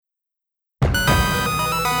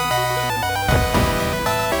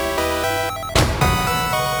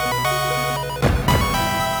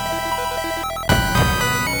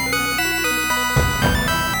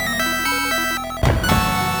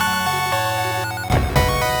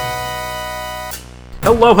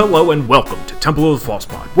Hello, and welcome to Temple of the False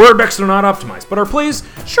Pod. Where decks are not optimized, but our plays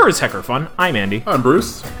sure as heck are fun. I'm Andy. I'm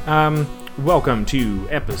Bruce. Welcome to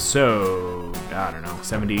episode,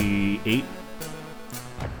 78?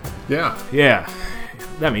 Yeah. Yeah,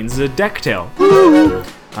 that means a deck tale.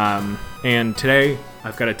 And today,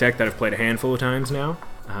 I've got a deck that I've played a handful of times now.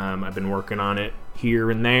 I've been working on it here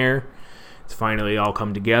and there. It's finally all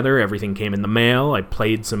come together. Everything came in the mail. I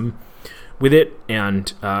played some with it,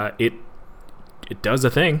 and it does a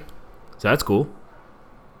thing. So that's cool.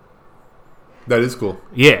 That is cool.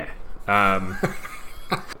 Yeah.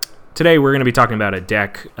 Today we're going to be talking about a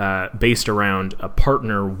deck based around a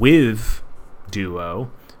partner with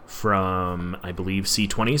duo from, I believe,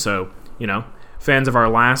 C20. So, fans of our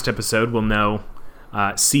last episode will know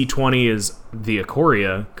C20 is the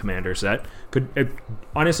Ikoria commander set.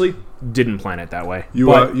 Honestly, didn't plan it that way.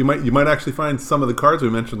 You might actually find some of the cards we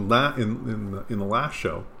mentioned in the last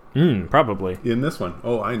show. Probably. In this one.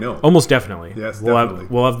 Oh, I know. Almost definitely. Yes, definitely.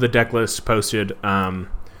 We'll have the deck list posted.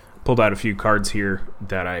 Pulled out a few cards here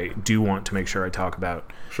that I do want to make sure I talk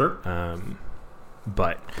about. Sure.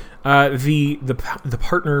 But the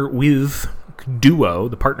partner with duo,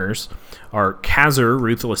 the partners, are Khazur,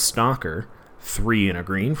 Ruthless Stalker, 3 and a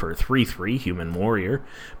green for a 3/3 human warrior.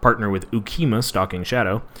 Partner with Ukima, Stalking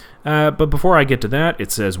Shadow. But before I get to that,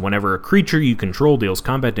 it says whenever a creature you control deals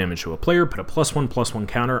combat damage to a player, put a +1/+1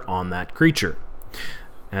 counter on that creature.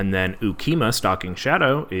 And then Ukima, Stalking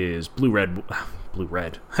Shadow is blue-red.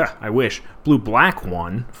 I wish. Blue-black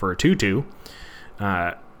 1 for a 2/2.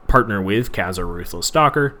 Partner with Khazur, Ruthless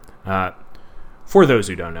Stalker. For those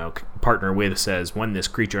who don't know, partner with says when this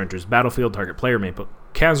creature enters the battlefield, target player may put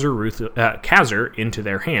Khazur into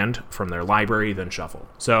their hand from their library, then shuffle.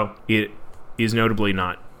 So it is notably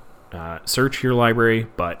not search your library,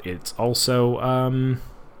 but it's also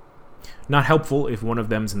not helpful if one of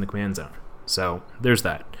them's in the command zone. So there's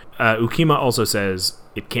that. Ukima also says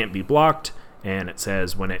it can't be blocked, and it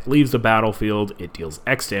says when it leaves the battlefield, it deals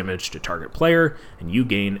X damage to target player, and you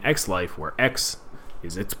gain X life, where X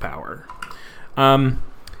is its power.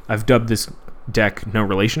 I've dubbed this deck No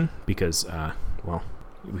Relation because,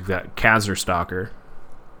 we've got Khazur Stalker.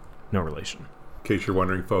 No relation. In case you're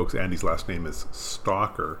wondering, folks, Andy's last name is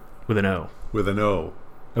Stalker. With an O. With an O.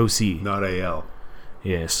 O-C. Not A-L.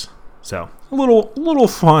 Yes. So, a little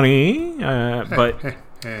funny, but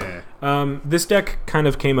this deck kind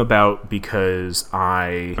of came about because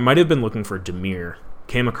I might have been looking for Dimir,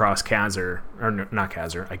 came across Khazur, or no, not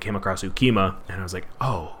Khazur, I came across Ukima, and I was like,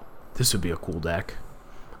 oh, this would be a cool deck.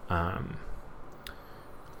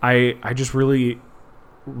 I just really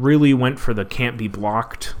went for the can't be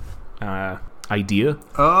blocked idea.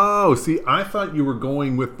 Oh, see, I thought you were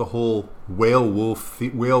going with the whole whale wolf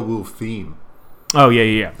theme. Oh,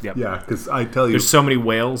 yeah. Yeah, because I tell you... There's so many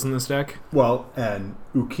whales in this deck. Well, and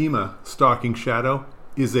Ukima, Stalking Shadow,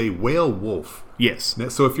 is a whale wolf. Yes.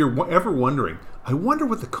 So if you're ever wondering, I wonder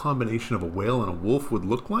what the combination of a whale and a wolf would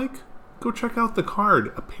look like, go check out the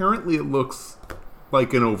card. Apparently it looks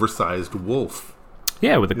like an oversized wolf.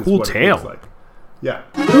 Yeah, with a cool tail. Like. Yeah.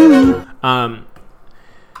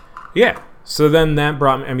 Yeah. So then that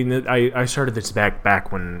brought me... I started this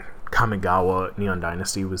back when Kamigawa Neon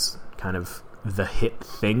Dynasty was kind of the hit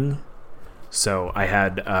thing. So I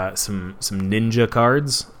had some ninja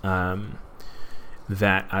cards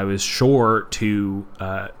that I was sure to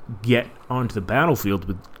get onto the battlefield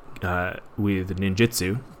with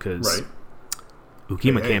ninjutsu, because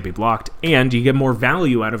Ukima can't be blocked, and you get more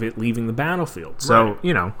value out of it leaving the battlefield. So,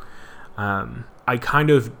 I kind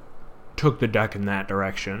of took the deck in that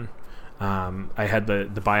direction. I had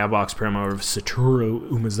the buy box promo of Satoru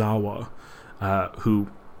Umezawa, who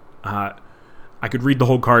I could read the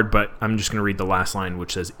whole card, but I'm just going to read the last line,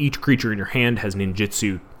 which says, each creature in your hand has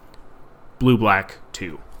ninjutsu blue-black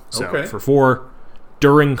 2. So for 4,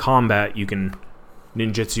 during combat, you can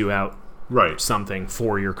ninjutsu out something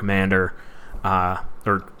for your commander,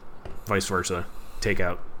 or vice versa. Take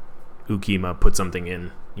out Ukima, put something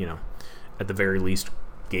in, at the very least,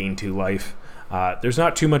 gain 2 life. There's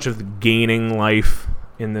not too much of the gaining life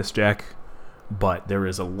in this deck, but there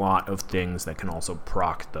is a lot of things that can also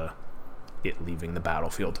proc it leaving the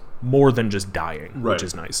battlefield more than just dying, which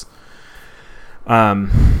is nice.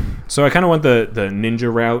 So I kind of went the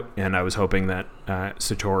ninja route, and I was hoping that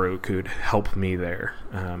Satoru could help me there.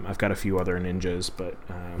 I've got a few other ninjas, but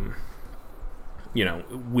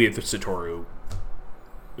with Satoru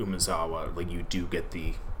Umezawa, like, you do get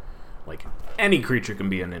the, like, any creature can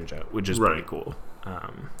be a ninja, which is pretty cool.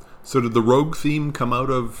 So did the rogue theme come out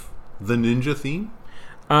of the ninja theme?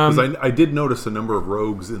 Because I did notice a number of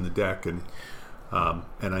rogues in the deck, and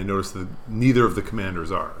I noticed that neither of the commanders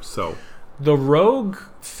are. So The rogue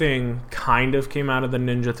thing kind of came out of the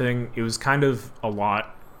ninja thing. It was kind of a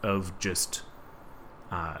lot of just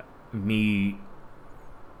me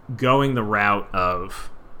going the route of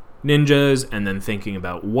ninjas and then thinking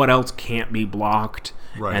about what else can't be blocked.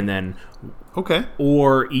 Right. And then... Okay.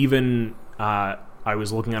 Or even... I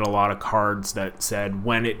was looking at a lot of cards that said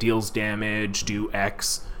when it deals damage, do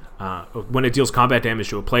X. When it deals combat damage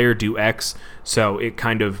to a player, do X. So it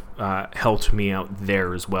kind of helped me out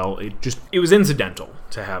there as well. It was incidental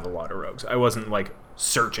to have a lot of rogues. I wasn't like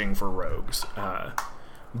searching for rogues.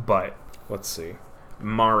 But let's see.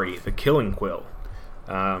 Mari, the Killing Quill.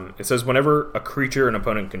 It says whenever a creature an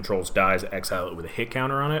opponent controls dies, exile it with a hit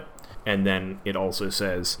counter on it. And then it also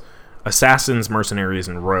says assassins, mercenaries,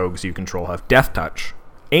 and rogues you control have death touch.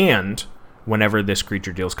 And whenever this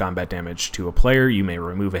creature deals combat damage to a player, you may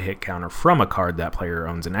remove a hit counter from a card that player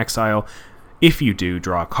owns in exile. If you do,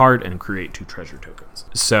 draw a card and create 2 treasure tokens.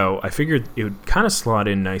 So I figured it would kind of slot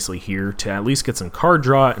in nicely here to at least get some card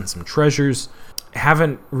draw and some treasures.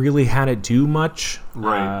 Haven't really had it do much.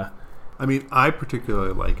 Right. I mean, I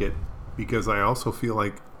particularly like it because I also feel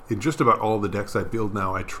like in just about all the decks I build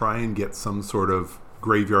now, I try and get some sort of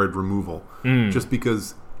graveyard removal, just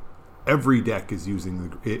because every deck is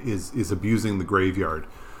is abusing the graveyard.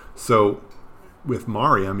 So with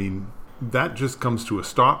Mari, I mean, that just comes to a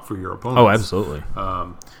stop for your opponents. Oh, absolutely.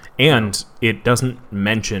 And it doesn't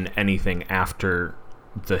mention anything after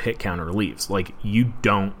the hit counter leaves. Like, you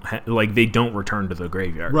don't they don't return to the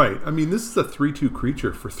graveyard. Right. I mean, this is a 3/2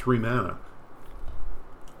 creature for 3 mana.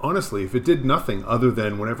 Honestly, if it did nothing other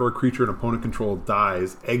than whenever a creature an opponent controls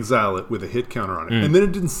dies, exile it with a hit counter on it, and then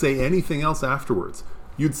it didn't say anything else afterwards,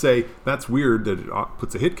 you'd say, that's weird that it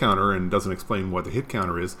puts a hit counter and doesn't explain what the hit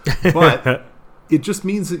counter is. But it just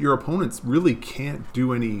means that your opponents really can't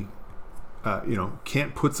do any,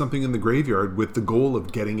 can't put something in the graveyard with the goal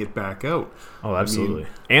of getting it back out. Oh, absolutely.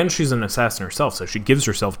 And she's an assassin herself, so she gives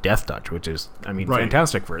herself death touch, which is,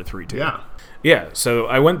 fantastic for a 3/2. Yeah. Yeah, so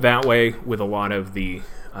I went that way with a lot of the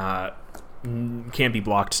can't be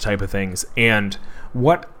blocked type of things. And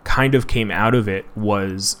what kind of came out of it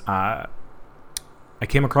was I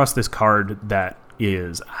came across this card that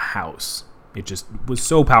is a house. It just was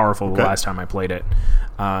so powerful the last time I played it.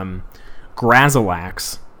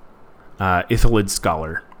 Grazilax, Ithalid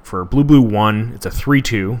Scholar. For blue 1, it's a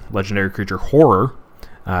 3/2 legendary creature horror.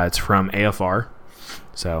 It's from AFR.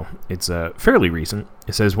 So it's fairly recent.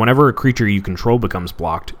 It says, whenever a creature you control becomes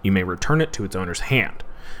blocked, you may return it to its owner's hand.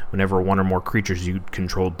 Whenever one or more creatures you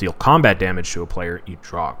control deal combat damage to a player, you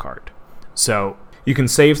draw a card. So you can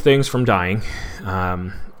save things from dying.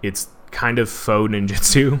 It's kind of faux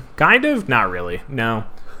ninjutsu. Kind of? Not really. No.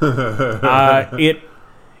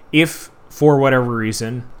 If for whatever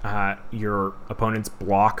reason your opponent's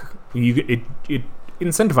block, it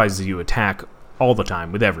incentivizes you to attack all the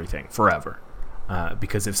time with everything, forever.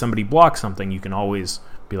 Because if somebody blocks something, you can always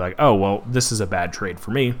be like, oh, well, this is a bad trade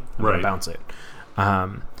for me. I'm going to bounce it.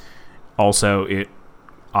 Also, it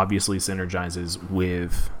obviously synergizes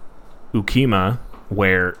with Ukima,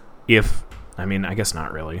 where I guess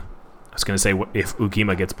not really. I was going to say if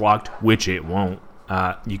Ukima gets blocked, which it won't,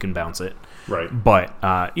 you can bounce it. Right. But,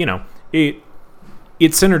 it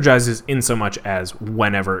synergizes in so much as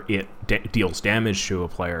whenever it deals damage to a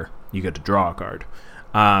player, you get to draw a card.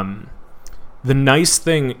 The nice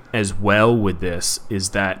thing as well with this is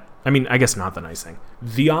that, I guess not the nice thing,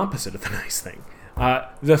 the opposite of the nice thing.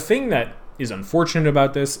 The thing that is unfortunate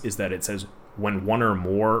about this is that it says when one or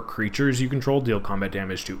more creatures you control deal combat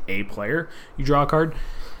damage to a player, you draw a card.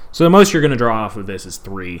 So the most you're going to draw off of this is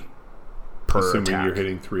 3 per Assuming attack. You're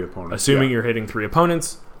hitting 3 opponents. Assuming you're hitting 3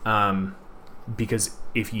 opponents. Because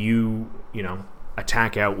if you,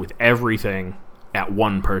 attack out with everything at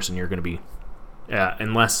one person, you're going to be,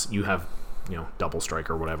 unless you have, double strike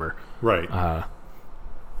or whatever. Right.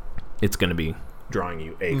 It's going to be drawing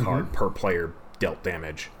you a card per player dealt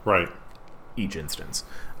damage. Right. Each instance.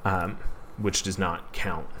 Which does not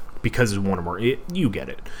count because it's one or more. You get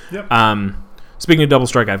it. Yep. Speaking of double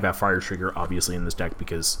strike, I've got Fire Trigger obviously in this deck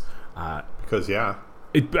because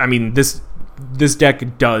this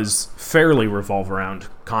deck does fairly revolve around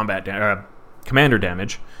commander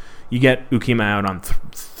damage. You get Ukima out on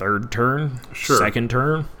third turn, second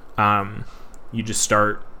turn. You just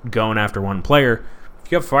start going after one player.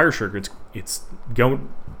 If you have Fire Trigger, it's going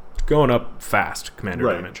up fast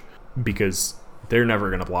commander damage because they're never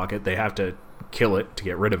going to block it. They have to kill it to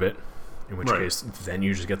get rid of it, in which case then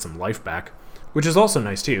you just get some life back, which is also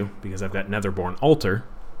nice too because I've got Netherborn Altar.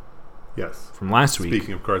 Yes. From last week.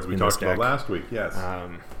 Speaking of cards we talked about last week, yes.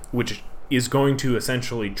 Which is going to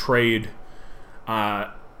essentially trade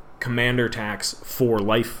commander tax for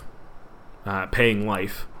life paying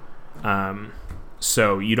life.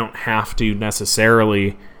 So you don't have to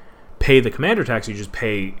necessarily pay the commander tax. You just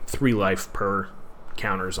pay 3 life per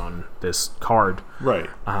counters on this card. Right.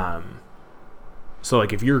 So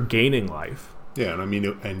like if you're gaining life. Yeah, and I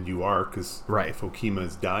mean, and you are, because right. if Okima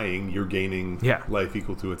is dying, you're gaining life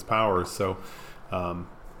equal to its power. So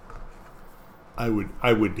I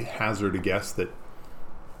would hazard a guess that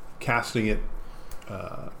casting it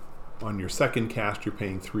on your second cast, you're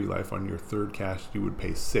paying 3 life. On your third cast, you would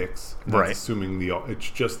pay 6. That's right. assuming it's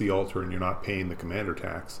just the altar and you're not paying the commander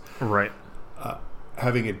tax. Right.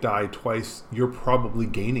 Having it die twice, you're probably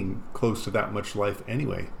gaining close to that much life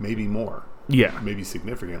anyway. Maybe more. Yeah. Maybe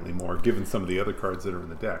significantly more, given some of the other cards that are in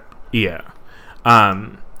the deck. Yeah.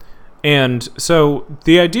 And so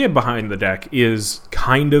the idea behind the deck is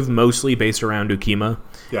kind of mostly based around Ukima.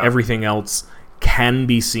 Yeah. Everything else can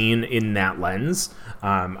be seen in that lens.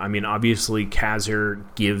 I mean, obviously, Khazir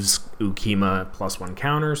gives Ukima +1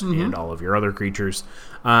 counters and all of your other creatures.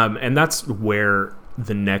 And that's where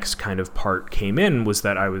the next kind of part came in, was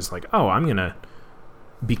that I was like, oh, I'm going to...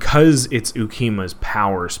 Because it's Ukima's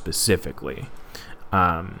power specifically,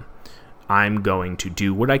 I'm going to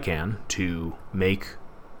do what I can to make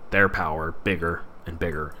their power bigger and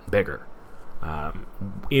bigger and bigger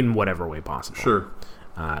in whatever way possible. Sure.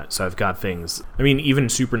 So I've got things... I mean, even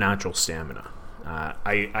supernatural stamina.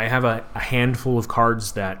 I have a handful of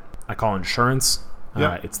cards that I call insurance.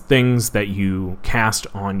 It's things that you cast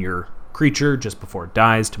on your creature just before it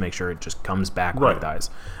dies to make sure it just comes back when it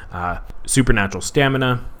dies. Supernatural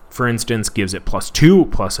stamina, for instance, gives it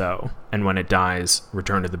 +2/+0, and when it dies,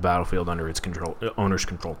 return to the battlefield under its owner's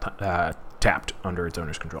control, tapped under its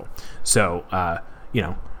owner's control. So,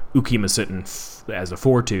 Ukima sitting as a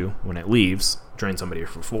 4/2 when it leaves, drain somebody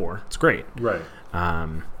for 4. It's great. Right.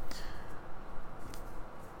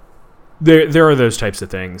 There are those types of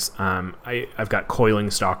things. I've got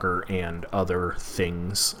Coiling Stalker and other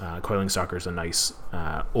things. Coiling Stalker is a nice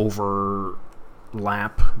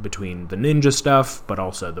overlap between the ninja stuff, but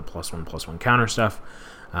also the +1/+1 counter stuff.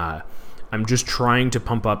 I'm just trying to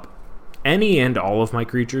pump up any and all of my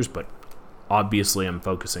creatures, but obviously I'm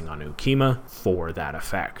focusing on Ukima for that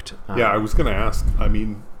effect. I was going to ask. I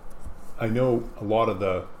mean, I know a lot of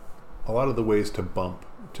the ways to bump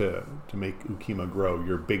to make Ukima grow,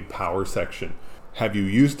 your big power section. Have you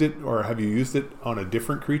used it, or have you used it on a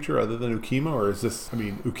different creature other than Ukima, or is this? I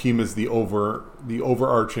mean, Ukima is the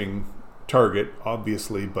overarching target,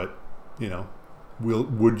 obviously, but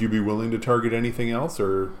would you be willing to target anything else,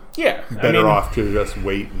 or better off to just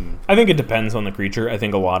wait? And I think it depends on the creature. I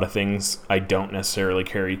think a lot of things I don't necessarily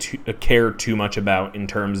care too much about in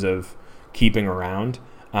terms of keeping around.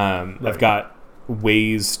 Right. I've got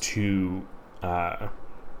ways to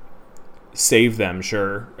save them,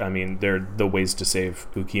 sure. I mean, they're the ways to save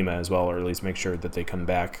Ukima as well, or at least make sure that they come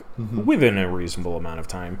back within a reasonable amount of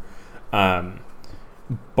time.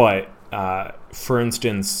 But for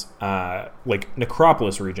instance, like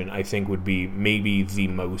Necropolis region, I think would be maybe the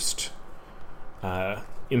most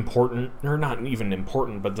important, or not even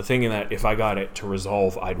important, but the thing in that if I got it to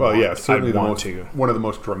resolve, I'd want to. One of the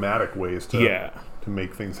most dramatic ways to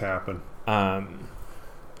make things happen.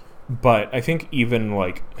 But I think even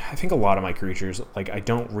I think a lot of my creatures, I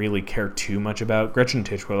don't really care too much about. Gretchen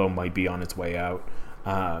Titchwillow might be on its way out.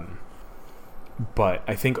 But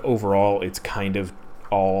I think overall it's kind of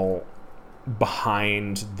all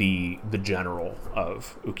behind the general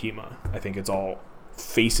of Ukima. I think it's all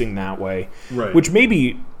facing that way, right. Which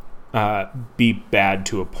maybe be bad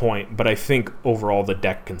to a point, but I think overall the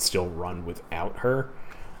deck can still run without her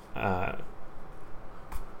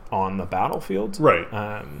on the battlefield.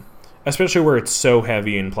 Right. Especially where it's so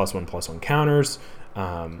heavy in +1/+1 counters.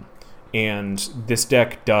 And this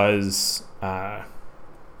deck does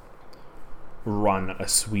run a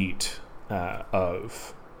suite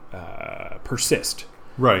of Persist.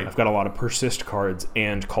 Right. I've got a lot of Persist cards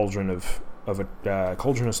and Cauldron of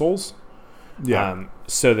Souls. Yeah.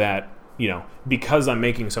 So that, because I'm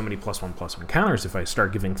making so many +1/+1 counters, if I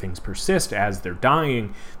start giving things Persist as they're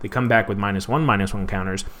dying, they come back with -1/-1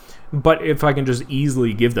 counters. But if I can just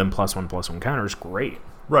easily give them +1/+1 counters, great.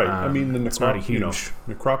 Right. I mean, the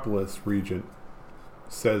Necropolis Regent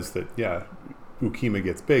says that, Ukima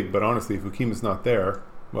gets big, but honestly, if Ukima's not there,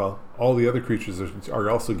 well, all the other creatures are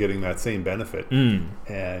also getting that same benefit.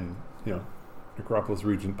 And, Necropolis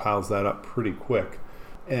Regent piles that up pretty quick.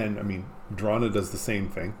 And, I mean, Drana does the same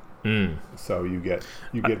thing. So you get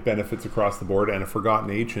benefits across the board. And a Forgotten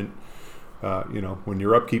Ancient, when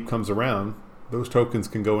your upkeep comes around, those tokens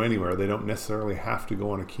can go anywhere. They don't necessarily have to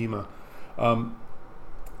go on Ukima.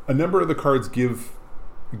 A number of the cards give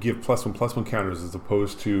 +1/+1 counters as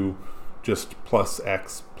opposed to just plus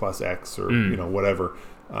X, or whatever.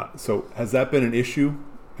 So has that been an issue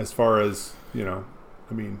as far as, I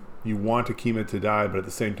mean, you want Akima to die, but at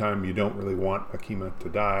the same time, you don't really want Akima to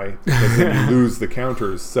die because then you lose the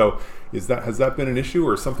counters. So has that been an issue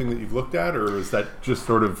or something that you've looked at, or is that just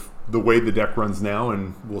sort of the way the deck runs now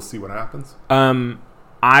and we'll see what happens?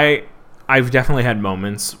 I've definitely had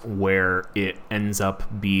moments where it ends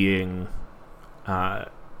up being a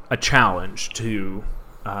challenge to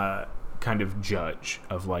kind of judge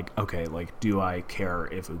of like, okay, like, do I care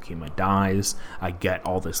if Ukima dies? I get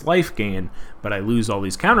all this life gain, but I lose all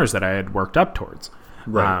these counters that I had worked up towards.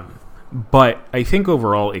 Right. But I think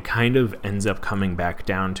overall it kind of ends up coming back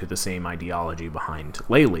down to the same ideology behind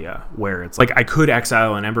Lelia, where it's like I could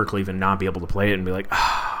exile an Embercleave and not be able to play it and be like,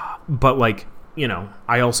 but like,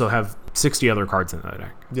 I also have 60 other cards in that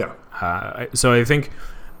deck. Yeah. So I think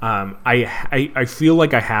I feel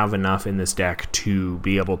like I have enough in this deck to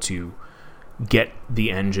be able to get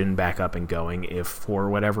the engine back up and going if for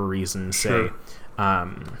whatever reason, say, I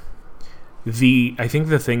think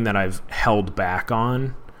the thing that I've held back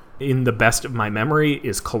on in the best of my memory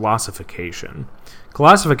is Colossification.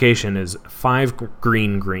 Colossification is 5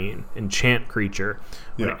 green, enchant creature.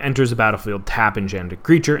 When it enters the battlefield, tap enchanted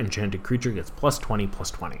creature. Enchanted creature gets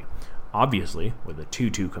 +20/+20. Obviously, with a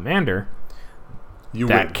 2/2 commander,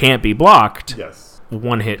 that can't be blocked. Yes.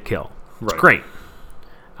 1-hit kill. It's Right. great.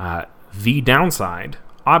 The downside,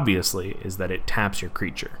 obviously, is that it taps your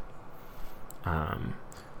creature.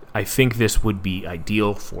 I think this would be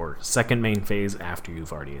ideal for second main phase after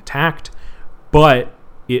you've already attacked, but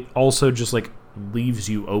it also just like leaves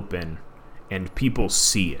you open and people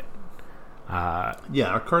see it. A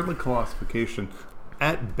card like Colossification,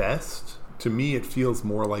 at best, to me, it feels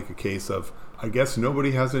more like a case of, I guess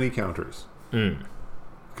nobody has any counters.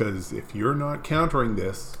 Because if you're not countering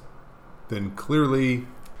this, then clearly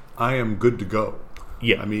I am good to go.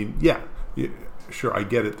 Yeah. I mean, sure, I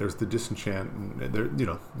get it. There's the disenchant, and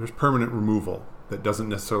there's permanent removal that doesn't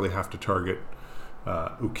necessarily have to target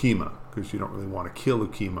Ukima, because you don't really want to kill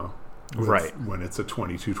Ukima when it's a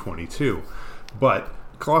 22/22. But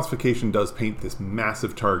Colossification does paint this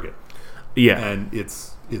massive target. Yeah. And it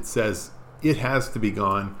says it has to be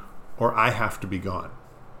gone or I have to be gone.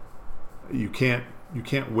 You can't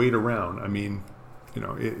wait around. I mean,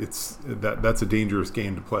 that's a dangerous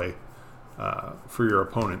game to play for your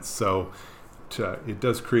opponents. So it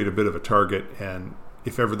does create a bit of a target, and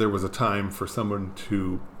if ever there was a time for someone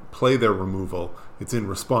to play their removal, it's in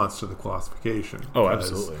response to the Colossification. Oh,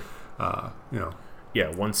 absolutely.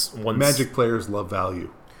 Once Magic players love value.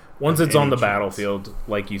 Once it's on the battlefield,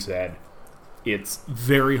 like you said, it's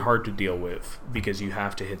very hard to deal with because you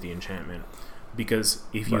have to hit the enchantment. Because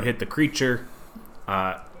if you hit the creature,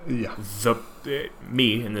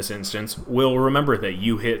 me in this instance will remember that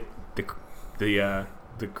you hit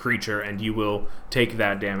the creature, and you will take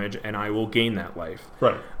that damage, and I will gain that life.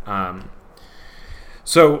 Right.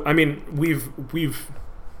 So I mean,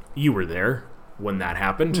 you were there when that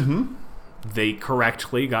happened. Mm-hmm. They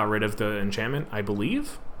correctly got rid of the enchantment, I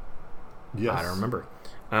believe. Yes. I don't remember.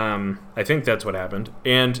 I think that's what happened,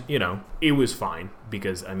 and it was fine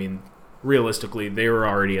because I mean, realistically, they were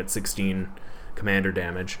already at 16 commander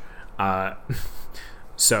damage.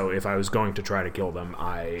 So if I was going to try to kill them,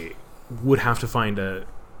 I would have to find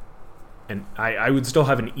I would still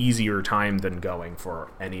have an easier time than going for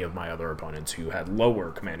any of my other opponents who had lower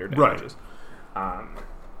commander damages. Right.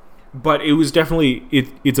 But it was definitely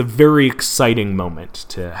it's a very exciting moment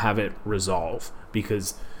to have it resolve,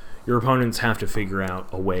 because your opponents have to figure out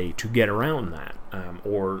a way to get around that,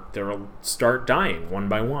 or they'll start dying one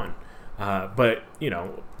by one. But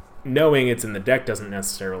knowing it's in the deck doesn't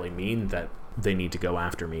necessarily mean that they need to go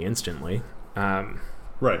after me instantly.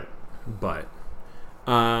 Right. But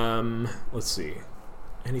let's see.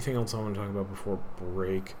 Anything else I want to talk about before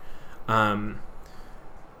break?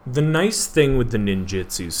 The nice thing with the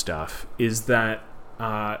ninjutsu stuff is that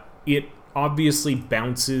it obviously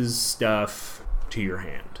bounces stuff to your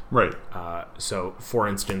hand. Right. So, for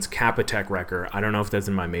instance, Kappa-Tech Wrecker. I don't know if that's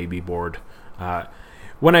in my maybe board.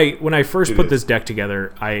 When I first put this deck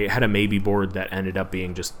together, I had a maybe board that ended up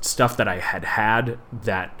being just stuff that I had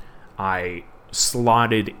that I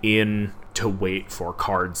slotted in to wait for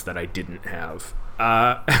cards that I didn't have.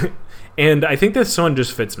 And I think this one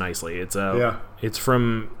just fits nicely. It's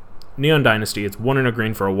from Neon Dynasty. It's 1 and a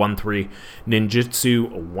green for a 1/3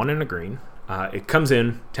 ninjutsu, 1 and a green. It comes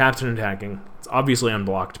in, taps and attacking. It's obviously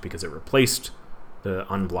unblocked because it replaced the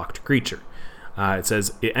unblocked creature. It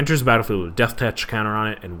says, it enters the battlefield with a Death Touch counter on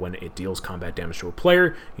it, and when it deals combat damage to a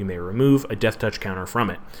player, you may remove a Death Touch counter from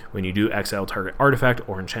it. When you do, exile target artifact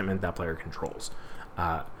or enchantment that player controls.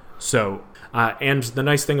 So, and the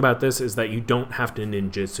nice thing about this is that you don't have to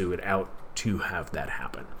ninjutsu it out to have that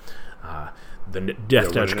happen. The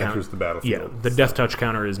death touch counter. The battlefield. Yeah, the death touch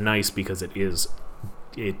counter is nice because it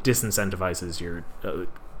disincentivizes your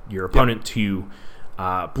opponent to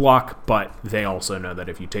block, but they also know that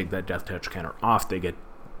if you take that death touch counter off, they get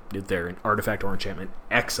their artifact or enchantment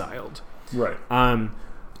exiled. Right.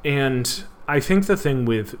 And I think the thing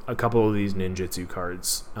with a couple of these ninjutsu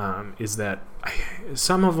cards is that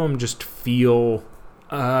some of them just feel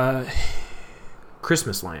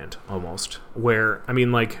Christmas Land almost, where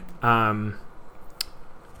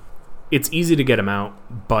it's easy to get them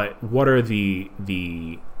out, but what are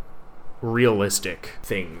the realistic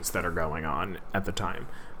things that are going on at the time?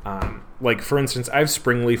 For instance, I have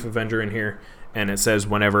Springleaf Avenger in here, and it says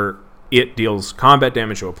whenever it deals combat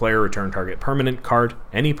damage to a player, return target permanent card,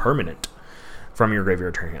 any permanent, from your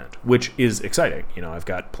graveyard to your hand, which is exciting. I've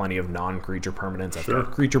got plenty of non-creature permanents. I've got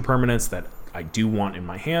creature permanents that I do want in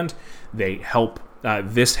my hand. They help.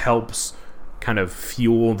 This helps kind of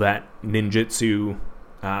fuel that ninjutsu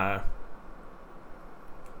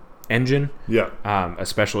engine. Yeah.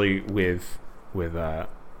 Especially with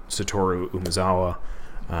Satoru Umezawa.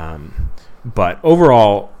 But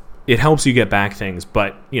overall, it helps you get back things.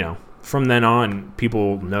 But, from then on,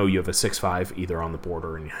 people know you have a 6/5 either on the board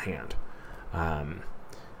or in your hand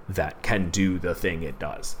that can do the thing it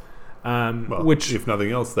does. Which, if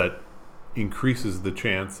nothing else, that increases the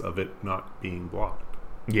chance of it not being blocked.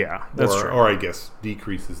 Yeah, that's true. Or I guess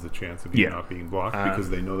decreases the chance of you not being blocked because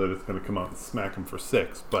they know that it's going to come out and smack them for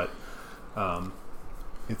 6. But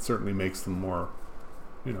it certainly makes them more,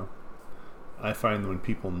 I find that when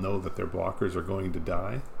people know that their blockers are going to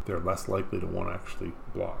die, they're less likely to want to actually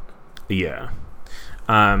block. Yeah.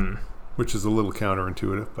 Which is a little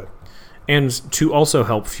counterintuitive, but... And to also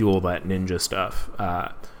help fuel that ninja stuff,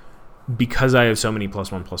 because I have so many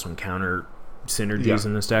 +1/+1 counter synergies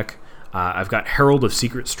in this deck, I've got Herald of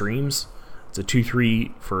Secret Streams. It's a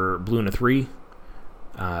 2/3 for blue and a 3.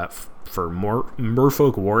 For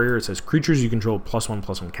Merfolk Warrior, it says creatures you control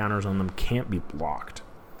 +1/+1 counters on them can't be blocked,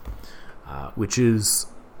 which is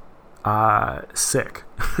sick.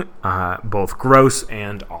 Both gross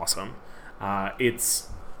and awesome.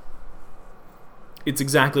 It's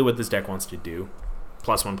exactly what this deck wants to do.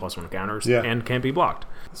 +1/+1 counters and can't be blocked.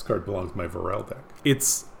 This card belongs to my Varel deck.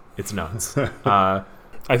 It's nuts.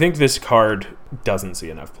 I think this card doesn't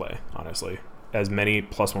see enough play, honestly. As many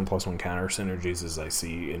 +1/+1 counter synergies as I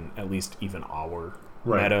see in at least even our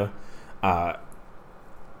meta,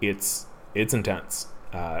 it's intense.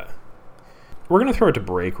 We're going to throw it to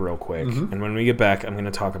break real quick, and when we get back, I'm going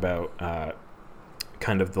to talk about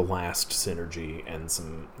kind of the last synergy and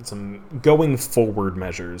some going forward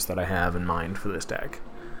measures that I have in mind for this deck.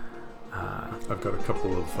 I've got a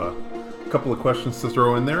couple of questions to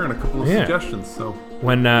throw in there and a couple of suggestions. So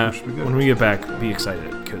when we get back, be excited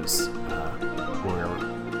because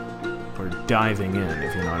we're diving in,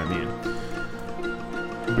 if you know what I mean.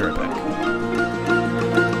 We'll be right back.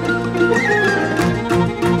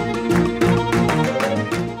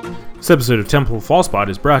 This episode of Temple of Fallspot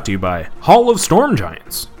is brought to you by Hall of Storm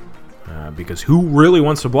Giants. Because who really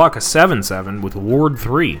wants to block a 7/7 with Ward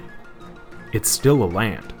 3? It's still a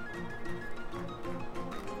land.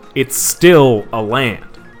 It's still a land.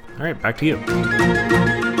 All right, back to you.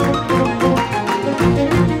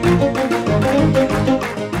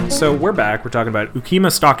 So we're back. We're talking about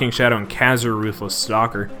Ukima Stalking Shadow and Khazur Ruthless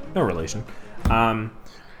Stalker. No relation. And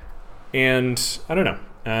I don't know.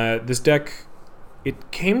 This deck,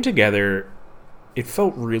 it came together. It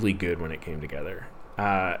felt really good when it came together.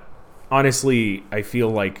 Honestly, I feel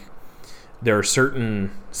like there are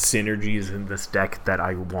certain synergies in this deck that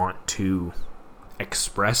I want to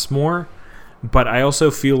express more, but I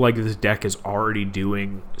also feel like this deck is already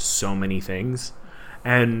doing so many things.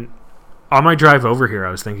 And on my drive over here,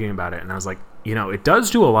 I was thinking about it, and I was like, it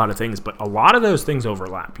does do a lot of things, but a lot of those things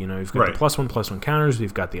overlap. You've got the +1/+1 counters,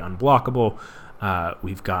 we've got the unblockable,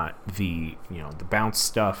 we've got the the bounce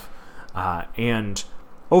stuff, and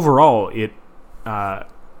overall,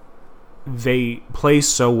 they play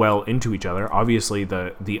so well into each other. Obviously,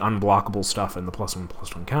 the unblockable stuff and the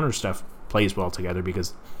 +1/+1 counter stuff plays well together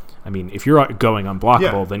because, if you're going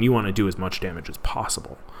unblockable, then you want to do as much damage as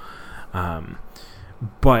possible.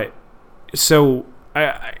 But so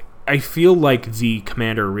I feel like the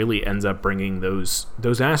commander really ends up bringing those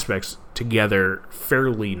aspects together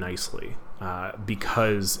fairly nicely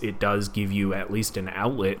because it does give you at least an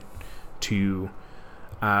outlet to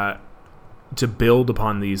build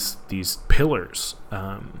upon these pillars.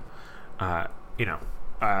 I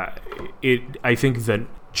think that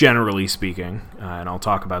generally speaking, and I'll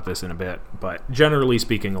talk about this in a bit, but generally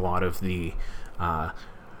speaking, a lot of the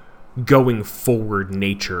going forward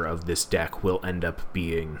nature of this deck will end up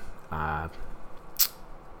being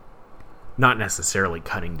not necessarily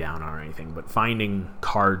cutting down on anything, but finding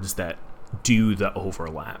cards that do the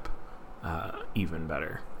overlap even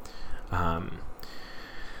better.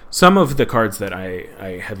 Some of the cards that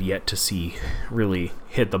I have yet to see really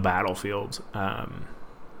hit the battlefield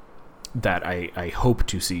that I hope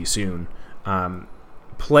to see soon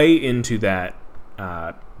play into that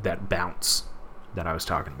bounce that I was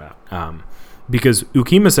talking about. Because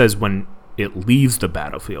Ukima says when it leaves the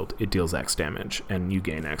battlefield, it deals X damage, and you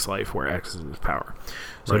gain X life, where X is its power.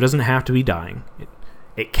 So It doesn't have to be dying.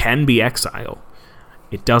 It can be exile.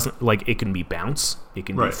 It doesn't, like, it can be bounce. It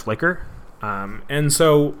can be flicker. And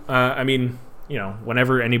so, I mean,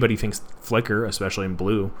 whenever anybody thinks flicker, especially in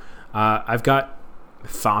blue, I've got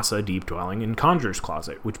Thassa, Deep Dwelling, and Conjurer's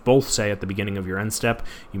Closet, which both say at the beginning of your end step,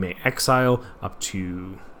 you may exile up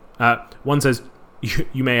to... one says,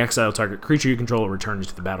 you may exile target creature you control or return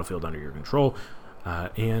to the battlefield under your control,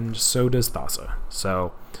 and so does Thassa.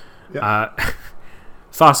 So,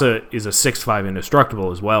 Thassa is a 6/5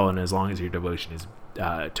 indestructible as well, and as long as your devotion is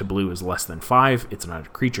to blue is less than 5, it's not a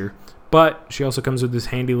creature. But she also comes with this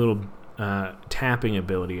handy little tapping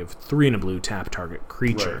ability of 3 in a blue, tap target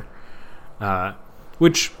creature.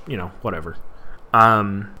 Which, whatever.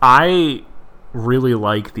 I really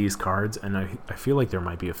like these cards, and I feel like there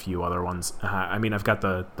might be a few other ones. I mean, I've got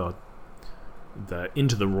the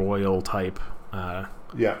Into the Royal type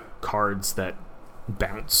cards that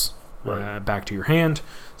bounce back to your hand,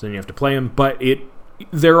 so then you have to play them. But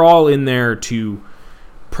they're all in there to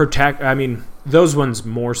protect. I mean, those ones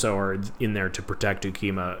more so are in there to protect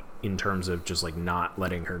Ukima in terms of just like not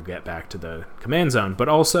letting her get back to the command zone, but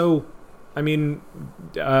also, I mean,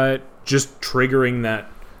 just triggering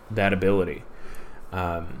that ability.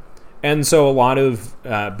 And so a lot of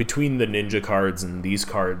between the ninja cards and these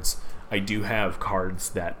cards, I do have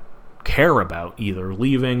cards that care about either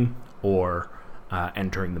leaving or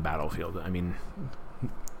entering the battlefield. I mean,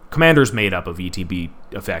 Commander's made up of ETB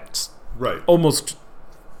effects, almost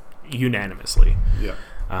unanimously. Yeah.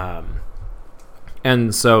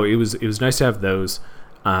 And so it was nice to have those.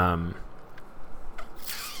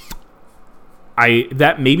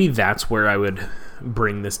 Maybe that's where I would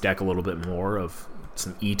bring this deck a little bit more of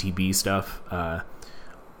some ETB stuff.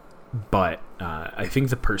 But I think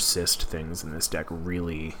the persist things in this deck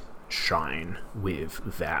really shine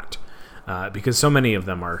with that. Because so many of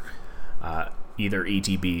them are either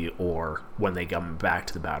ETB or when they come back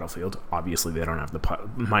to the battlefield. Obviously, they don't have the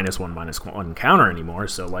 -1/-1 counter anymore,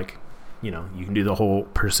 so like, you can do the whole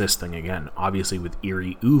persist thing again. Obviously, with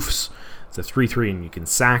Eerie Oofs, it's a 3/3, and you can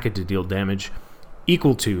sack it to deal damage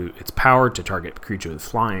equal to its power to target creature with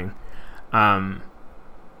flying.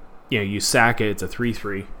 You sack it, it's a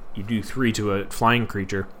 3/3, you do 3 to a flying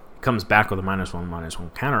creature, it comes back with a -1/-1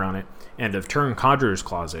 counter on it, and if turn Conjurer's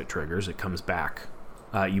Closet triggers, it comes back.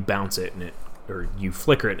 You bounce it, or you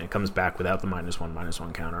flicker it, and it comes back without the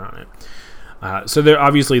 -1/-1 counter on it. So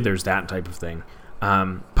there's that type of thing.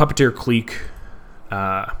 Puppeteer Clique,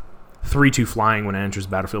 3/2 flying. When it enters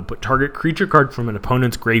the battlefield, put target creature card from an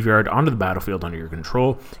opponent's graveyard onto the battlefield under your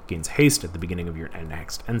control. Gains haste at the beginning of your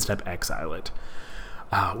next end step. Exile it,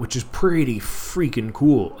 which is pretty freaking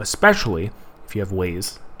cool, especially if you have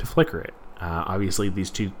ways to flicker it. Obviously,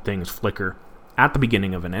 these two things flicker at the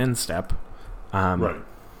beginning of an end step, and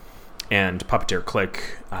Puppeteer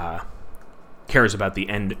Clique cares about the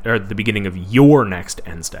end or the beginning of your next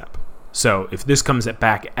end step. So if this comes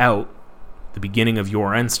back out the beginning of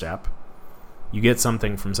your end step, you get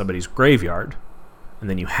something from somebody's graveyard, and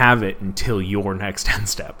then you have it until your next end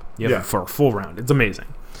step. You have it for a full round. It's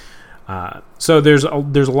amazing. So there's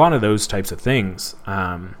a lot of those types of things,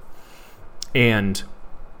 and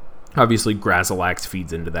obviously Grazilax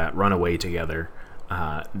feeds into that. Run away together,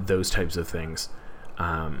 those types of things.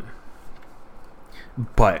 But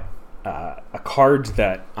a card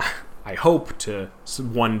that I hope to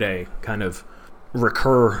one day kind of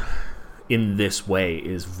recur in this way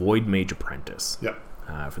is Void Mage Apprentice. Yep.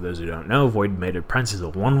 For those who don't know, Void Mage Apprentice is a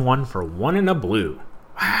 1/1 for 1 in a blue.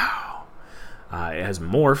 Wow. It has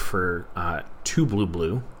Morph for 2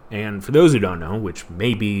 blue. And for those who don't know, which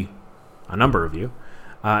may be a number of you,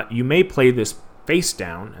 you may play this face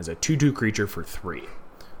down as a 2/2 creature for 3.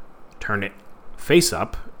 Turn it face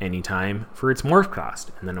up anytime for its Morph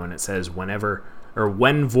cost. And then when it says when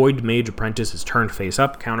Void Mage Apprentice is turned face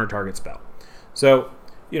up, counter target spell. So,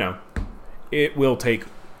 it will take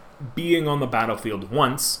being on the battlefield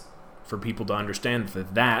once for people to understand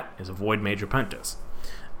that is a Void Mage Apprentice.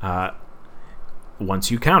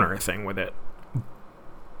 once you counter a thing with it.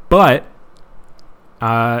 But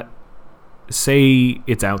say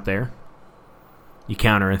it's out there, you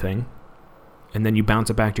counter a thing, and then you bounce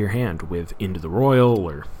it back to your hand with Into the Royal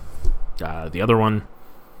or the other one.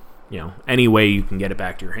 Any way you can get it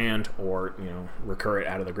back to your hand, or recur it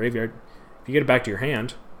out of the graveyard. If you get it back to your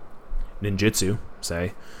hand, ninjutsu,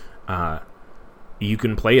 say, you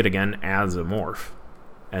can play it again as a morph,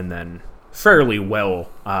 and then fairly well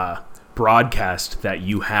broadcast that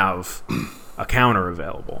you have a counter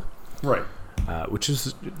available. Right. Which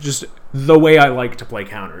is just the way I like to play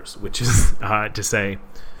counters, which is to say,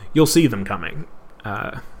 you'll see them coming.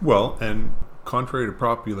 Well, and contrary to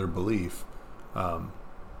popular belief,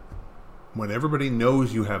 when everybody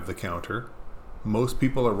knows you have the counter, most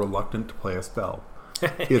people are reluctant to play a spell.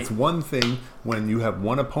 It's one thing when you have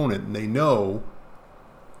one opponent and they know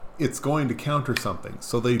it's going to counter something,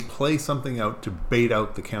 so they play something out to bait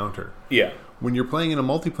out the counter. Yeah. When you're playing in a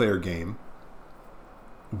multiplayer game,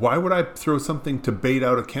 why would I throw something to bait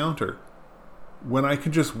out a counter when I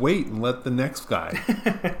could just wait and let the next guy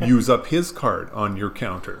use up his card on your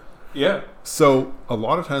counter? Yeah. So a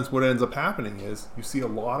lot of times what ends up happening is you see a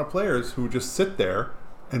lot of players who just sit there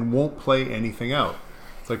and won't play anything out.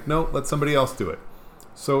 It's like, no, let somebody else do it.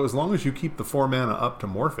 So as long as you keep the 4 mana up to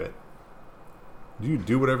morph it, you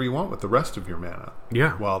do whatever you want with the rest of your mana.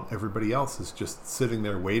 Yeah. While everybody else is just sitting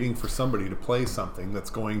there waiting for somebody to play something that's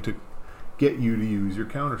going to get you to use your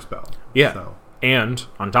counterspell. Yeah. So. And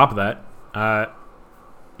on top of that,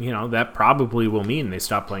 that probably will mean they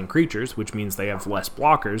stop playing creatures, which means they have less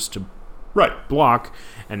blockers to block,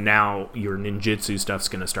 and now your ninjutsu stuff's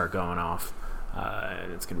going to start going off,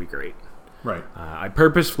 and it's going to be great. Right. I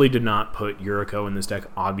purposefully did not put Yuriko in this deck.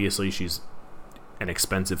 Obviously, she's an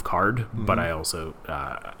expensive card, but I also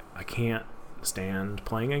I can't stand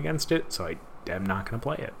playing against it, so I am not going to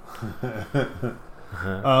play it.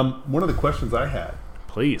 One of the questions I had.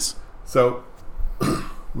 Please. So,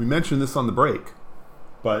 we mentioned this on the break,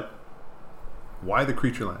 but why the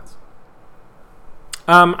creature lands?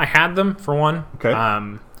 I had them, for one. Okay.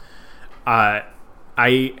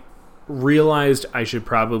 I realized I should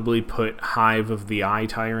probably put Hive of the Eye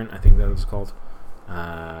Tyrant. I think that was called.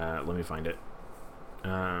 Let me find it.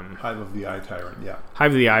 Hive of the Eye Tyrant, yeah.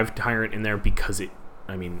 Hive of the Eye Tyrant in there because it,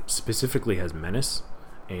 specifically has Menace,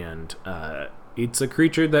 and it's a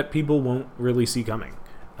creature that people won't really see coming.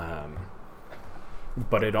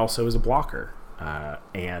 But it also is a blocker.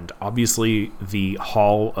 And obviously the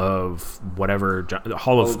Hall of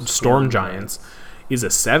Storm Giants is a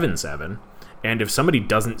 7/7, and if somebody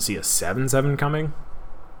doesn't see a 7/7 coming,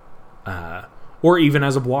 or even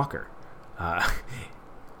as a blocker, a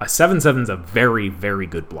 7/7 is a very, very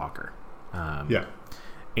good blocker.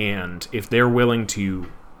 And if they're willing to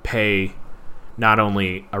pay not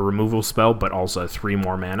only a removal spell but also 3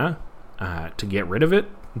 more mana to get rid of it,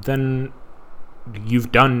 then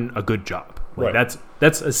you've done a good job.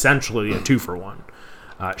 That's essentially a 2-for-1.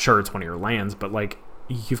 Sure, it's one of your lands, but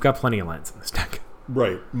you've got plenty of lands in this deck.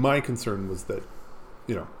 Right. My concern was that,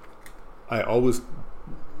 I always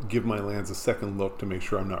give my lands a second look to make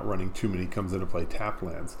sure I'm not running too many comes into play tapped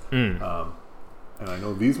lands. And I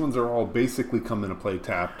know these ones are all basically come into play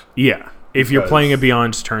tapped. Yeah. If you're playing it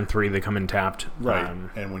beyond turn 3, they come in tapped. Right.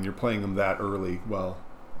 And when you're playing them that early, well,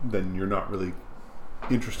 then you're not really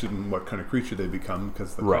interested in what kind of creature they become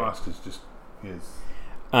because the cost is just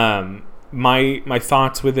my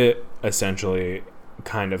thoughts with it essentially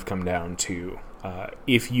kind of come down to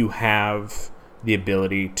if you have the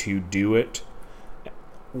ability to do it,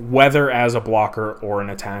 whether as a blocker or an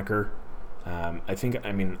attacker. I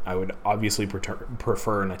would obviously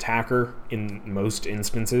prefer an attacker in most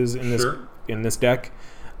instances in this deck.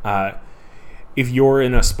 If you're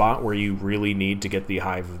in a spot where you really need to get the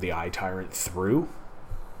Hive of the Eye Tyrant through,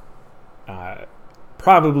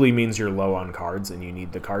 probably means you're low on cards and you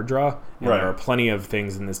need the card draw. And there are plenty of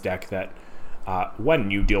things in this deck that when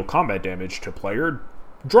you deal to a player,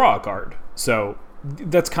 draw a card. So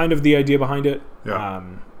that's kind of the idea behind it.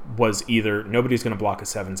 Was either nobody's going to block a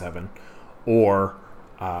 7/7 or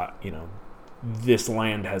this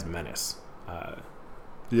land has Menace.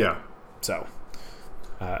 So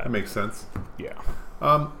that makes sense. Yeah.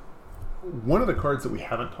 One of the cards that we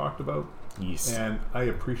haven't talked about, yes, and I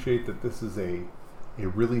appreciate that this is a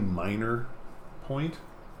really minor point,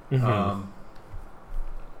 but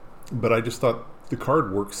I just thought the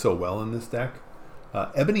card works so well in this deck.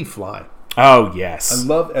 Ebony Fly. Oh yes, I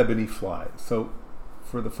love Ebony Fly. So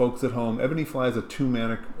for the folks at home, Ebony Fly is a 2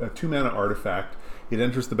 mana artifact. It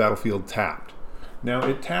enters the battlefield tapped. Now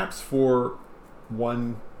it taps for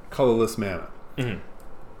 1 colorless mana, and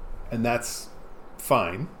that's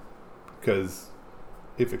fine because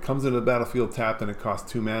if it comes into the battlefield tapped and it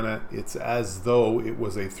costs 2 mana, it's as though it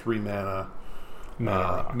was a 3 mana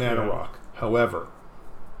mana rock. However,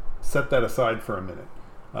 set that aside for a minute,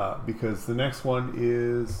 because the next one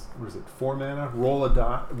is, what is it, 4 mana? Roll a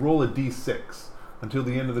d6. Until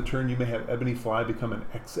the end of the turn, you may have Ebony Fly become an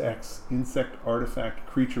XX insect artifact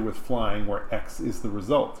creature with flying, where X is the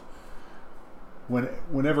result.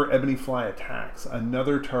 Whenever Ebony Fly attacks,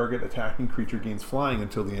 another target attacking creature gains flying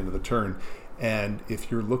until the end of the turn. And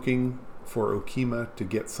if you're looking for Okima to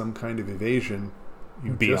get some kind of evasion,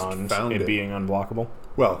 you beyond just found it being unblockable.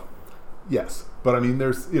 Well, yes, but I mean,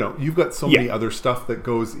 there's you've got so many other stuff that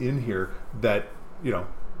goes in here that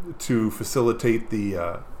to facilitate the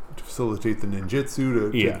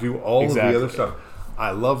ninjutsu, to do all of the other stuff.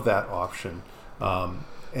 I love that option,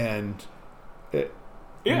 and it's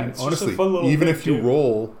honestly, just a fun little even thing if you too.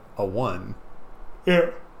 roll a 1,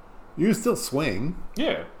 you can still swing.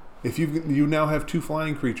 Yeah. If you now have 2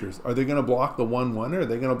 flying creatures, are they going to block the 1/1 or are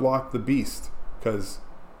they going to block the beast? Because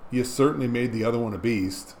you certainly made the other one a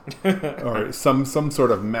beast, or some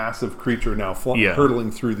sort of massive creature now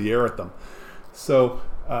hurtling through the air at them. So,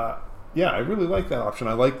 I really like that option.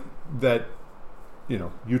 I like that,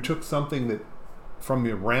 you took something that from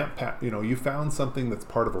your ramp pack, you found something that's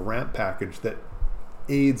part of a ramp package that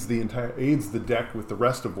aids the deck with the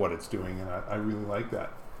rest of what it's doing, and I really like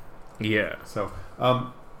that. Yeah. So,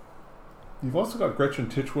 you've also got Gretchen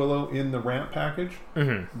Titchwillow in the ramp package,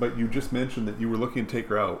 but you just mentioned that you were looking to take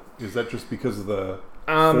her out. Is that just because of the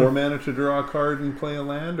 4 mana to draw a card and play a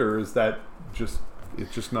land, or is that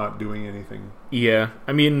it's just not doing anything? Yeah,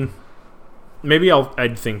 I mean, maybe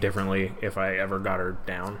I'd think differently if I ever got her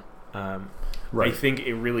down. Right. I think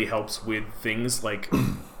it really helps with things like,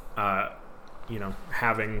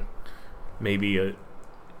 having maybe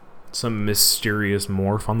some mysterious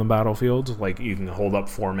morph on the battlefield. Like, you can hold up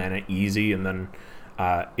 4 mana easy, and then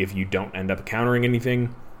if you don't end up countering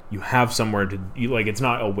anything, you have somewhere to... it's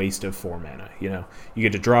not a waste of 4 mana, You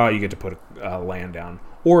get to draw, you get to put a land down.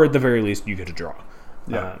 Or at the very least, you get to draw.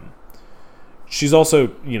 Yeah. She's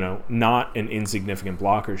also, not an insignificant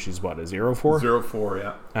blocker. She's, what, a 0/4?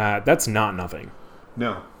 0/4, yeah. That's not nothing.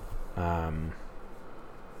 No.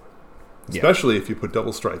 Especially if you put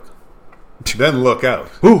double strike. Then look out.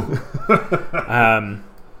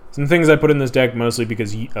 Some things I put in this deck mostly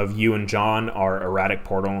because of you and John are Erratic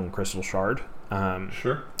Portal and Crystal Shard.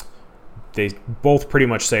 Sure. They both pretty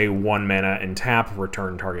much say 1 mana and tap,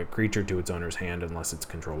 return target creature to its owner's hand unless its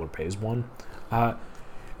controller pays 1.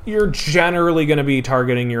 You're generally going to be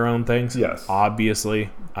targeting your own things. Yes. Obviously.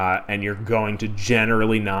 And you're going to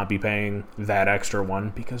generally not be paying that extra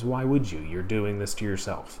 1 because why would you? You're doing this to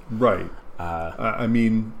yourself. Right. I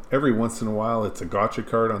mean, every once in a while it's a gotcha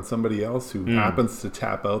card on somebody else who happens to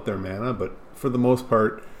tap out their mana, but for the most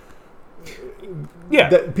part,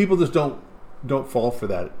 people just don't fall for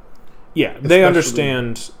that. Yeah, they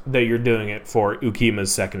understand that you're doing it for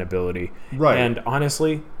Ukima's second ability. Right. And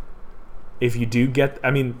honestly, if you do get...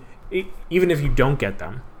 even if you don't get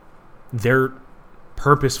them, they're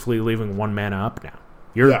purposefully leaving 1 mana up now.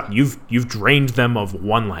 You've drained them of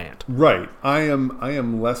 1 land. Right. I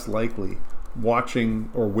am less likely watching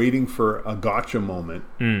or waiting for a gotcha moment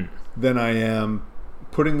than I am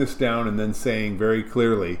putting this down and then saying very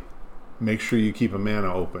clearly, make sure you keep a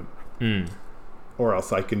mana open. Or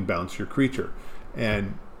else I can bounce your creature.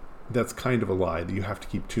 And that's kind of a lie, that you have to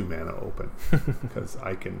keep 2 mana open. Because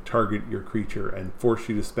I can target your creature and force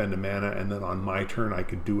you to spend a mana, and then on my turn I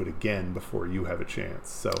could do it again before you have a chance.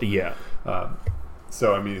 So yeah.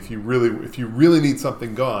 So I mean, if you really need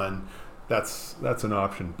something gone, that's an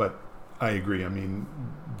option. But I agree. I mean,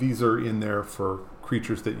 these are in there for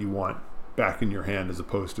creatures that you want back in your hand as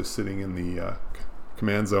opposed to sitting in the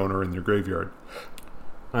command zone or in your graveyard.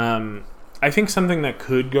 I think something that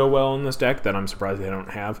could go well in this deck that I'm surprised they don't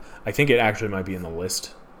have, I think it actually might be in the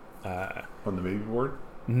list. On the maybe board?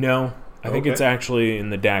 No. I think it's actually in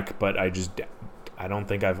the deck, but I don't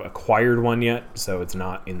think I've acquired one yet, so it's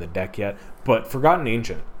not in the deck yet. But Forgotten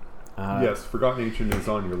Ancient. Yes, Forgotten Ancient is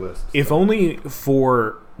on your list. If only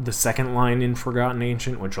for the second line in Forgotten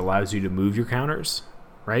Ancient, which allows you to move your counters,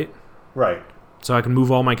 right? Right. So I can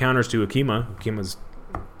move all my counters to Okima. Okima's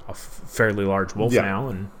a fairly large wolf now,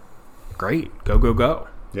 and great. Go.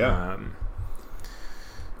 Yeah.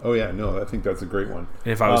 Oh, yeah, no, I think that's a great one.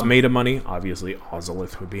 And if I was made of money, obviously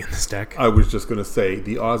Ozolith would be in this deck. I was just going to say,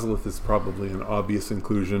 the Ozolith is probably an obvious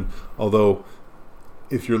inclusion, although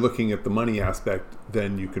if you're looking at the money aspect,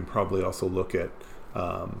 then you can probably also look at,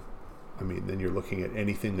 I mean, then you're looking at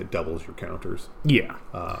anything that doubles your counters. Yeah.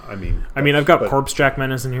 I've got Corpse Jack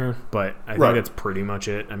Menace in here, but I think Right. that's pretty much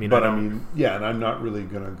it. And I'm not really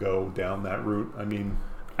going to go down that route. I mean,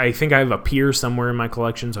 I think I have a Pier somewhere in my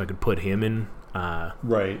collection, so I could put him in.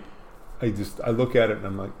 Right. I look at it and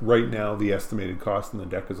I'm like, right now the estimated cost in the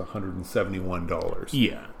deck is $171.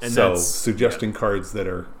 Yeah. And so that's suggesting cards that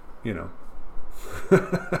are,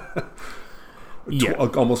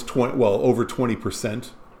 almost 20, over 20%.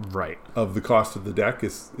 Right. Of the cost of the deck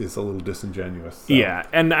is a little disingenuous. So. Yeah,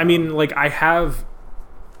 and I mean, like, I have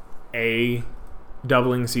a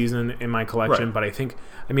doubling season in my collection, Right. but I think,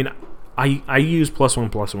 I use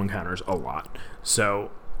 +1/+1 counters a lot,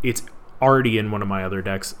 so it's already in one of my other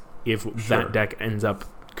decks. If that deck ends up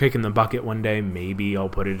kicking the bucket one day, maybe I'll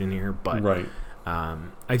put it in here, but right.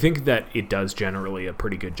 I think that it does generally a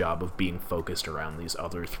pretty good job of being focused around these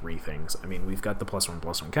other three things. I mean, we've got the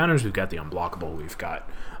 +1/+1 counters, we've got the unblockable, we've got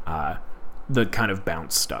the kind of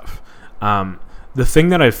bounce stuff. The thing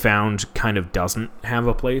that I've found kind of doesn't have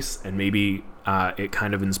a place, and maybe it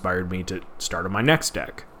kind of inspired me to start on my next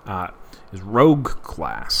deck, is Rogue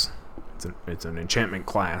class. It's an enchantment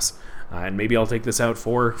class, and maybe I'll take this out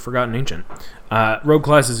for Forgotten Ancient. Rogue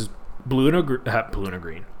class is blue and a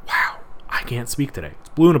green. Wow. I can't speak today. It's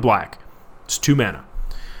blue and a black. It's 2 mana.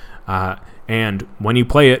 And when you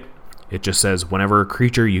play it, it just says, whenever a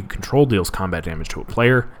creature you control deals combat damage to a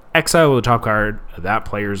player, exile the top card of that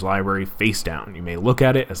player's library face down. You may look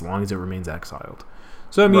at it as long as it remains exiled.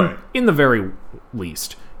 So, Right. in the very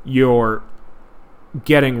least, you're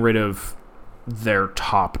getting rid of their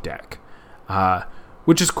top deck,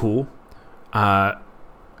 which is cool,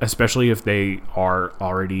 especially if they are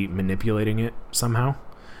already manipulating it somehow.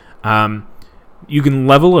 You can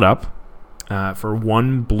level it up for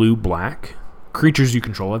 1 blue-black. Creatures you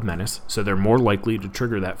control have menace, so they're more likely to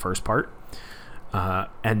trigger that first part.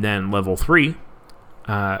 And then level 3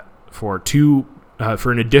 for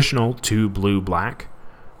an additional 2 blue-black.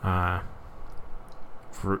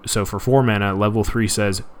 So for 4 mana, level 3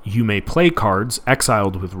 says you may play cards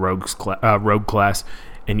exiled with Rogue class,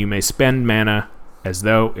 and you may spend mana as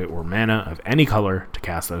though it were mana of any color to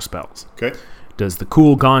cast those spells. Okay. Does the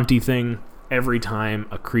cool Gonti thing every time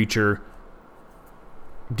a creature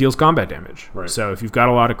deals combat damage. Right. So if you've got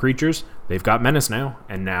a lot of creatures, they've got menace now,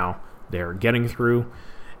 and now they're getting through,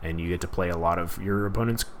 and you get to play a lot of your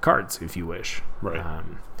opponent's cards if you wish. Right.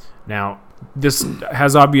 Now, this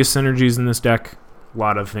has obvious synergies in this deck. A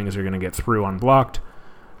lot of things are going to get through unblocked.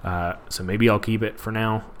 So maybe I'll keep it for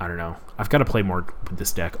now. I don't know. I've got to play more with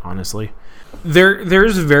this deck, honestly.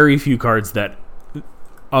 There's very few cards that,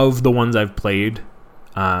 of the ones I've played,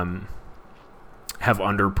 have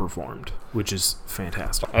underperformed, which is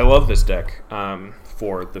fantastic. I love this deck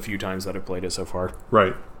for the few times that I've played it so far.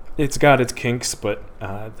 Right. It's got its kinks, but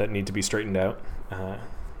that need to be straightened out.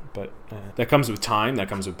 But that comes with time. That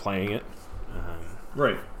comes with playing it.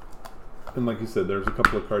 Right. And like you said, there's a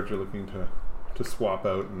couple of cards you're looking to swap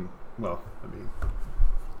out, and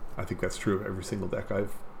I think that's true of every single deck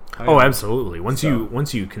I've. Absolutely. Once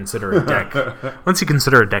you consider a deck,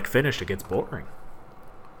 finished, it gets boring.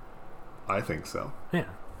 I think so. Yeah.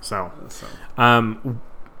 So.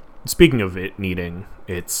 Speaking of it needing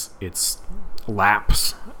its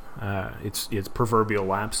lapse, its proverbial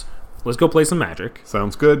lapse, let's go play some Magic.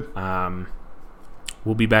 Sounds good.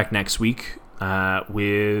 We'll be back next week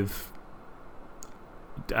with,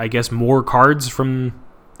 I guess, more cards from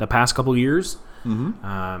the past couple years.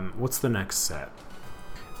 Mm-hmm. What's the next set?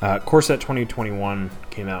 Core Set 2021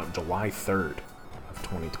 came out July 3rd of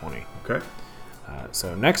 2020. Okay.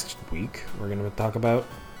 So next week, we're going to talk about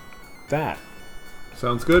that.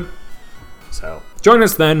 Sounds good. So join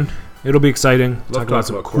us then. It'll be exciting. Love Talk about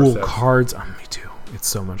some core cool sets. cards. Me too. It's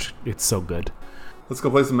so good. Let's go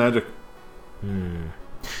play some Magic.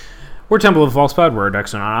 We're Temple of False Pod. Where our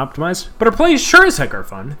decks are not optimized, but our plays sure as heck are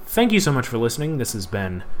fun. Thank you so much for listening. This has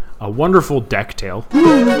been a wonderful deck tale. We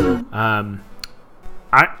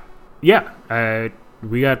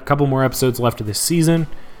got a couple more episodes left of this season,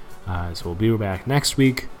 so we'll be back next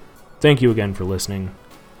week. Thank you again for listening.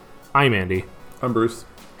 I'm Andy. I'm Bruce.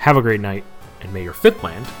 Have a great night, and may your fifth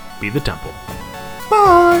land be the Temple.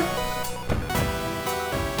 Bye.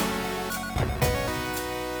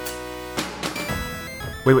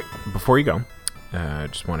 Wait. Before you go, I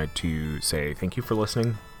just wanted to say thank you for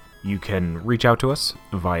listening. You can reach out to us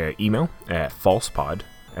via email at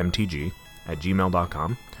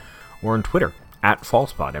falsepodmtg@gmail.com or on Twitter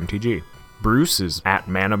 @falsepodmtg. Bruce is at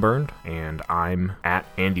ManaBurned, and I'm at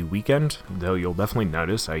Andy Weekend, though you'll definitely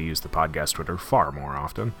notice I use the podcast Twitter far more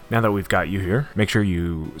often. Now that we've got you here, make sure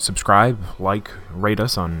you subscribe, like, rate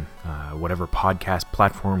us on whatever podcast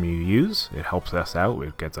platform you use. It helps us out.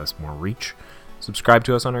 It gets us more reach. Subscribe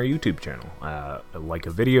to us on our YouTube channel. Like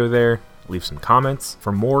a video there. Leave some comments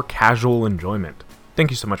for more casual enjoyment. Thank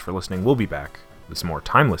you so much for listening. We'll be back with some more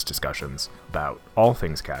timeless discussions about all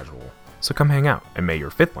things casual. So come hang out, and may your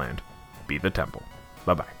fifth land be the temple.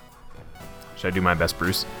 Bye-bye. Should I do my best,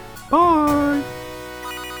 Bruce? Bye!